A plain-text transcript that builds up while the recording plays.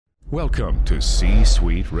Welcome to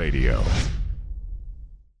C-Suite Radio.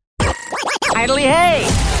 Idly hey!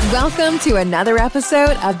 Welcome to another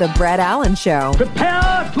episode of The Brett Allen Show,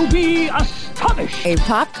 Prepare to be astonished! a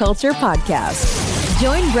pop culture podcast.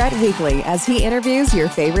 Join Brett weekly as he interviews your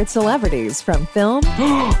favorite celebrities from film,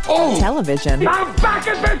 television, I'm back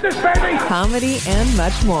in business, baby! comedy, and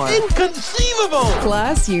much more. Inconceivable!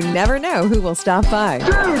 Plus, you never know who will stop by.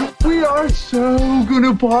 Dude, we are so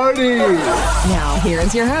gonna party! Now, here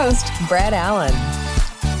is your host, Brett Allen.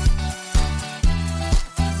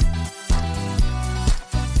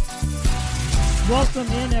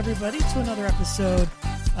 Welcome in, everybody, to another episode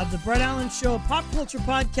of the Brett Allen Show, a pop culture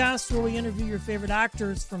podcast where we interview your favorite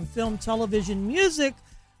actors from film, television, music,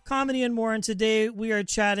 comedy, and more. And today we are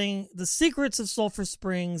chatting the secrets of Sulphur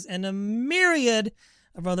Springs and a myriad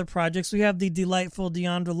of other projects. We have the delightful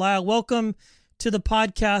Diandra. Lyle, welcome to the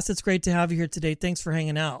podcast. It's great to have you here today. Thanks for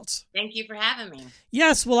hanging out. Thank you for having me.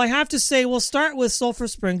 Yes, well, I have to say, we'll start with Sulphur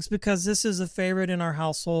Springs because this is a favorite in our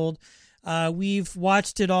household. We've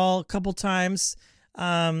watched it all a couple times,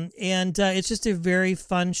 and it's just a very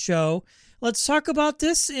fun show. Let's talk about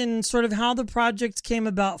this and sort of how the project came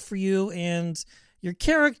about for you and your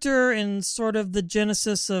character and sort of the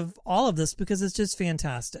genesis of all of this, because it's just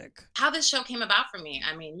fantastic. How this show came about for me.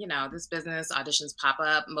 I mean, you know, this business, auditions pop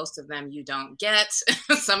up. Most of them you don't get.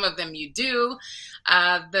 Some of them you do.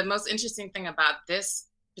 The most interesting thing about this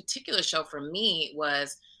particular show for me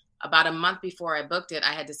was about a month before I booked it,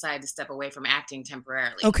 I had decided to step away from acting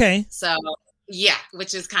temporarily. Okay. So, yeah,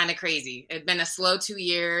 which is kind of crazy. It's been a slow 2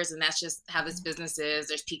 years, and that's just how this business is.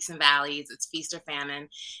 There's peaks and valleys. It's feast or famine.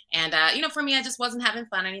 And, you know, for me, I just wasn't having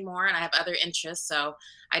fun anymore, and I have other interests. So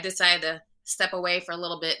I decided to step away for a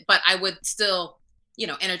little bit, but I would still, you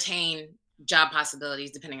know, entertain job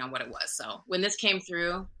possibilities depending on what it was. So when this came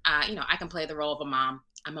through, you know, I can play the role of a mom.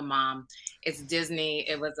 I'm a mom. It's Disney.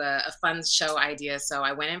 It was a fun show idea. So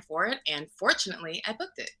I went in for it. And fortunately, I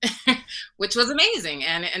booked it, which was amazing.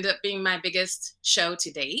 And it ended up being my biggest show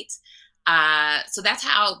to date. So that's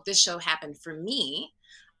how this show happened for me.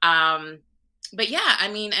 But yeah, I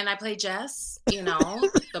mean, and I play Jess, you know,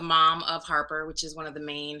 the mom of Harper, which is one of the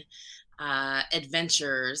main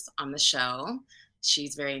adventures on the show.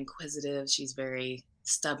 She's very inquisitive. She's very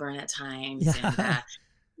stubborn at times. Yeah. And,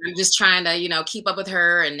 I'm just trying to, you know, keep up with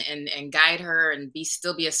her and guide her and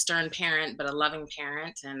still be a stern parent, but a loving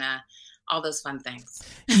parent, and all those fun things.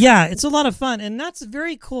 Yeah, it's a lot of fun. And that's a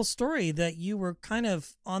very cool story that you were kind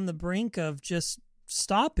of on the brink of just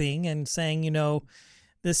stopping and saying, you know,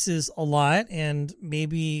 this is a lot and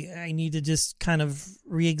maybe I need to just kind of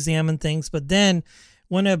re-examine things. But then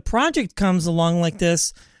when a project comes along like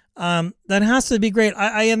this, that has to be great.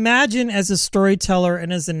 I imagine as a storyteller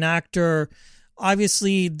and as an actor,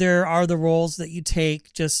 obviously, there are the roles that you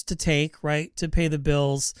take just to take, right, to pay the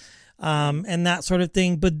bills, and that sort of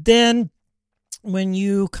thing. But then when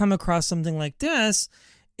you come across something like this,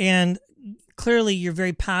 and clearly you're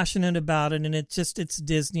very passionate about it, and it's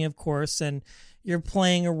Disney, of course, and you're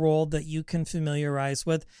playing a role that you can familiarize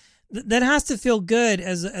with, that has to feel good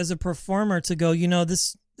as a performer to go, you know,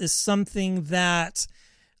 this is something that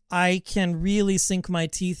I can really sink my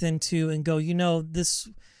teeth into and go, you know, this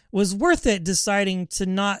was worth it, deciding to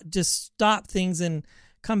not just stop things and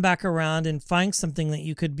come back around and find something that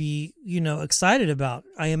you could be, you know, excited about,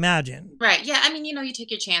 I imagine. Right. Yeah. I mean, you know, you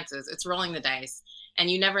take your chances. It's rolling the dice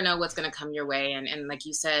and you never know what's going to come your way. And like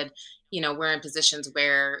you said, you know, we're in positions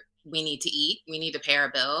where we need to eat, we need to pay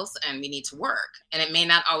our bills, and we need to work. And it may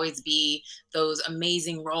not always be those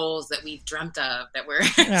amazing roles that we've dreamt of that we're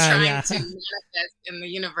trying to manifest in the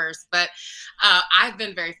universe. But I've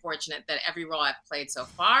been very fortunate that every role I've played so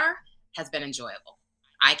far has been enjoyable.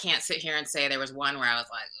 I can't sit here and say there was one where I was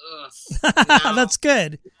like, ugh. No, That's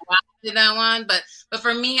good. I did that one. But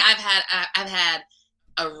for me, I've had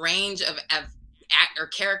a range of actor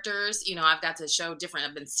characters. You know, I've got to show different.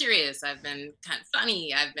 I've been serious. I've been kind of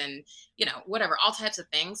funny. I've been, you know, whatever, all types of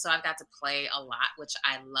things. So I've got to play a lot, which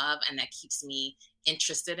I love, and that keeps me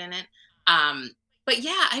interested in it. But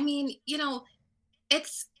yeah, I mean, you know,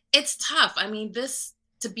 it's tough. I mean,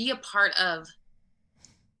 to be a part of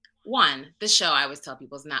this show, I always tell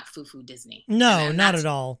people, is not foo-foo Disney. No, not at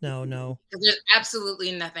all. No. Because there's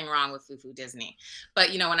absolutely nothing wrong with foo-foo Disney.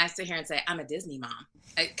 But, you know, when I sit here and say I'm a Disney mom,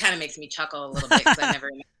 it kind of makes me chuckle a little bit because I never.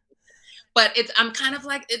 But I'm kind of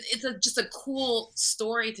like, it's just a cool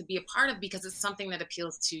story to be a part of because it's something that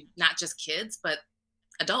appeals to not just kids, but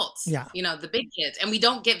adults. Yeah. You know, the big kids. And we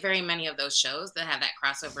don't get very many of those shows that have that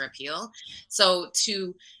crossover appeal. So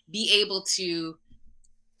to be able to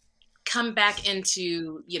come back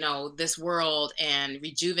into, this world and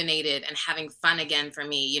rejuvenated and having fun again for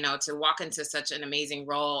me, to walk into such an amazing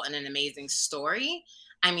role and an amazing story.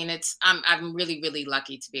 I mean, I'm really, really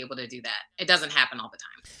lucky to be able to do that. It doesn't happen all the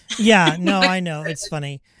time. Yeah, no, I know. It's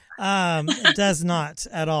funny. It does not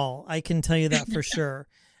at all. I can tell you that for sure.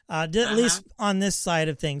 At least on this side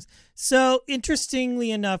of things. So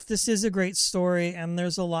interestingly enough, this is a great story and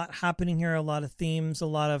there's a lot happening here, a lot of themes, a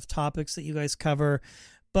lot of topics that you guys cover.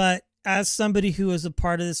 But as somebody who is a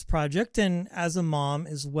part of this project and as a mom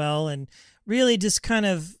as well, and really just kind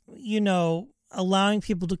of, allowing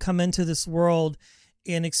people to come into this world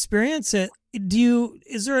and experience it,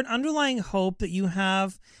 is there an underlying hope that you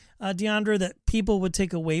have, Diandra, that people would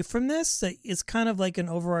take away from this? That it's kind of like an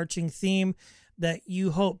overarching theme that you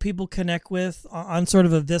hope people connect with on sort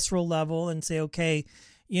of a visceral level and say, okay,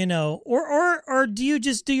 or do you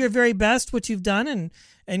just do your very best, what you've done,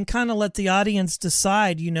 and kind of let the audience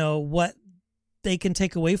decide, what they can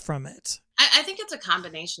take away from it? I think it's a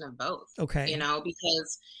combination of both. Okay.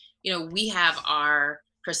 Because, we have our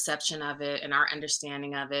perception of it and our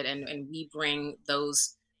understanding of it, and we bring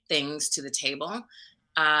those things to the table.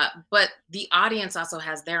 But the audience also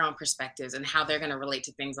has their own perspectives and how they're going to relate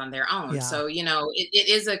to things on their own. Yeah. So, it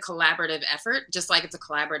is a collaborative effort, just like it's a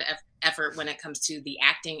collaborative effort when it comes to the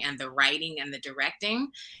acting and the writing and the directing.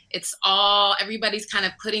 It's everybody's kind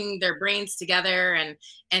of putting their brains together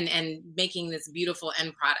and making this beautiful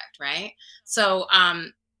end product. Right. So,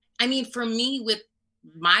 for me, with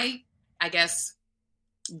my, I guess,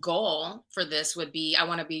 goal for this would be, I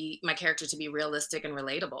want my character to be realistic and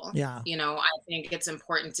relatable. Yeah. I think it's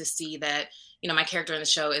important to see that, my character in the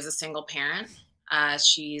show is a single parent.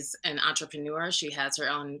 She's an entrepreneur. She has her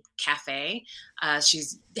own cafe.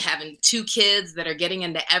 She's having 2 kids that are getting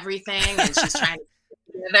into everything, and she's trying to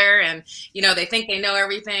get together, and, they think they know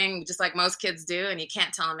everything, just like most kids do, and you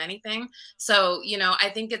can't tell them anything. So, I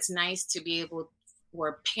think it's nice to be able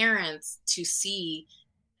for parents to see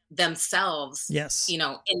themselves, yes,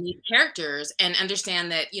 in these characters, and understand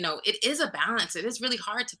that, it is a balance. It is really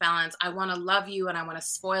hard to balance. I want to love you and I want to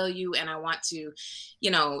spoil you and I want to,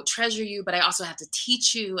 treasure you, but I also have to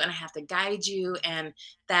teach you and I have to guide you. And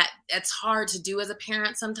it's hard to do as a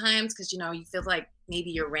parent sometimes because, you feel like maybe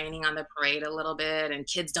you're raining on the parade a little bit and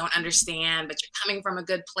kids don't understand, but you're coming from a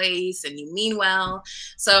good place and you mean well.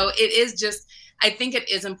 So it is just, I think it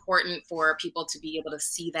is important for people to be able to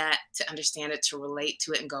see that, to understand it, to relate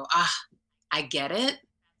to it and go, I get it.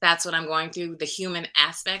 That's what I'm going through, the human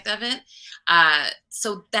aspect of it.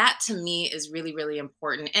 So that to me is really, really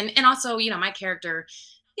important. And also, my character,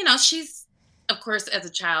 she's, of course, as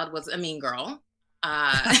a child was a mean girl.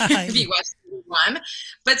 If you watch one,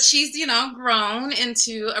 but she's, grown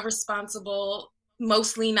into a responsible,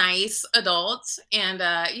 mostly nice adult. And,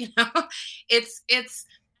 it's,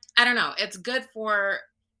 I don't know. It's good for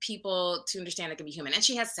people to understand it can be human. And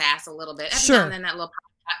she has sass a little bit. Every sure. now and then that little,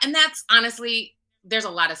 and that's honestly, there's a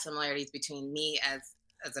lot of similarities between me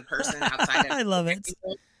as a person outside of I love it.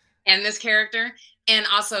 And this character. And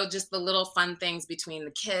also just the little fun things between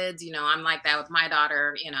the kids. I'm like that with my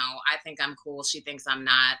daughter. I think I'm cool. She thinks I'm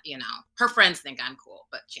not, her friends think I'm cool,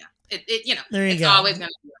 but there you it's go. always going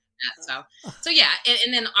to be like that. So yeah.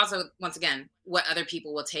 And then also, once again, what other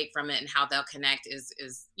people will take from it and how they'll connect is,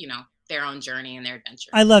 their own journey and their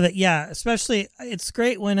adventure. I love it. Yeah. Especially it's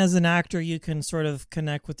great when as an actor, you can sort of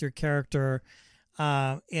connect with your character,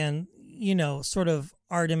 and, sort of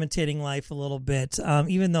art imitating life a little bit,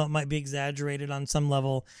 even though it might be exaggerated on some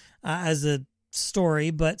level, as a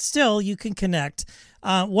story, but still you can connect.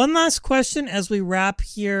 One last question as we wrap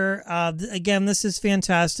here. Again, this is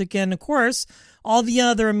fantastic. And of course, all the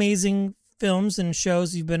other amazing films and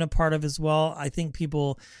shows you've been a part of as well. I think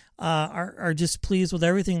people are just pleased with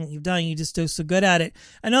everything that you've done. You just do so good at it.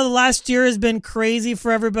 I know the last year has been crazy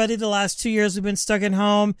for everybody. The last 2 years we've been stuck at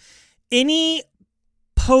home. Any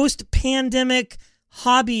post-pandemic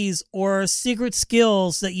hobbies or secret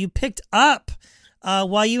skills that you picked up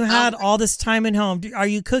while you had all this time at home? Are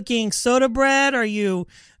you cooking soda bread? Are you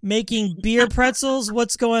making beer pretzels?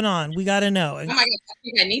 What's going on? We got to know. Oh my God, I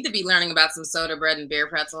think I need to be learning about some soda bread and beer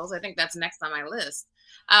pretzels. I think that's next on my list.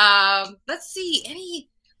 Let's see.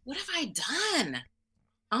 What have I done?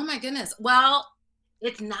 Oh my goodness. Well,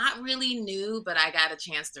 it's not really new, but I got a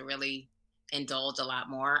chance to really indulge a lot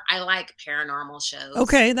more. I like paranormal shows.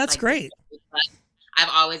 Okay, that's great. I've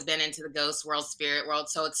always been into the ghost world, spirit world.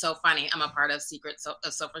 So it's so funny. I'm a part of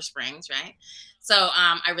of Sulphur Springs, right? So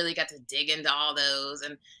I really got to dig into all those.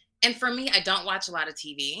 And for me, I don't watch a lot of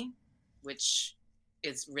TV, which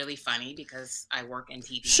is really funny because I work in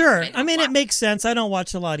TV. Sure. I mean, it makes sense. I don't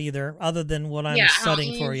watch a lot either, other than what I'm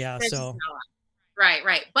studying for. Yeah. So.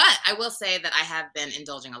 Right. But I will say that I have been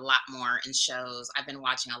indulging a lot more in shows. I've been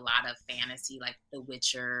watching a lot of fantasy, like The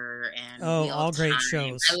Witcher and Wheel all of great Time.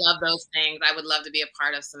 shows. I love those things. I would love to be a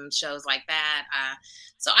part of some shows like that.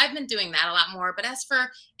 So I've been doing that a lot more. But as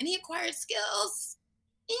for any acquired skills,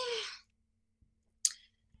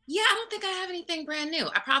 yeah, I don't think I have anything brand new.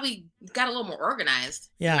 I probably got a little more organized.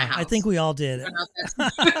 In my house. I think we all did. I don't know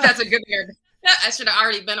if that's a good word. I should have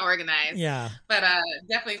already been organized. Yeah. But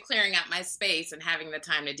definitely clearing out my space and having the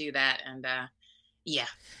time to do that. And yeah.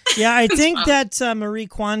 Yeah, I think that Marie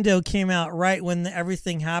Kondo came out right when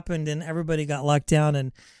everything happened and everybody got locked down.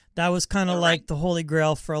 And that was kind of like the holy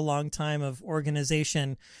grail for a long time of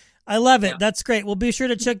organization. I love it. Yeah. That's great. Well, be sure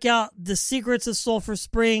to check out The Secrets of Sulphur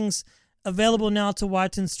Springs, available now to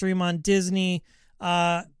watch and stream on Disney.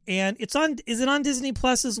 And is it on Disney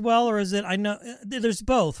Plus as well, or is it? I know there's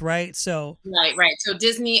both, right? So right. So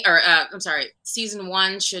Disney, season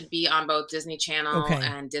 1 should be on both Disney Channel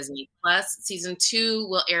and Disney Plus. Season 2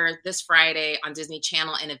 will air this Friday on Disney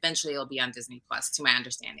Channel, and eventually it'll be on Disney Plus, to my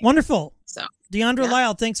understanding. Wonderful. So Diandra,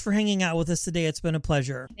 Lyle, thanks for hanging out with us today. It's been a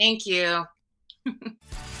pleasure. Thank you.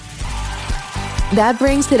 That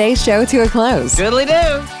brings today's show to a close. Doodly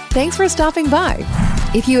do. Thanks for stopping by.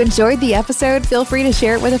 If you enjoyed the episode, feel free to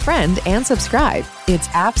share it with a friend and subscribe. It's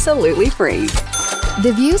absolutely free.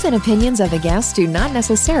 The views and opinions of the guests do not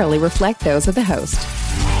necessarily reflect those of the host.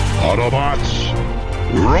 Autobots,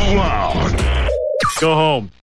 roll out. Go home.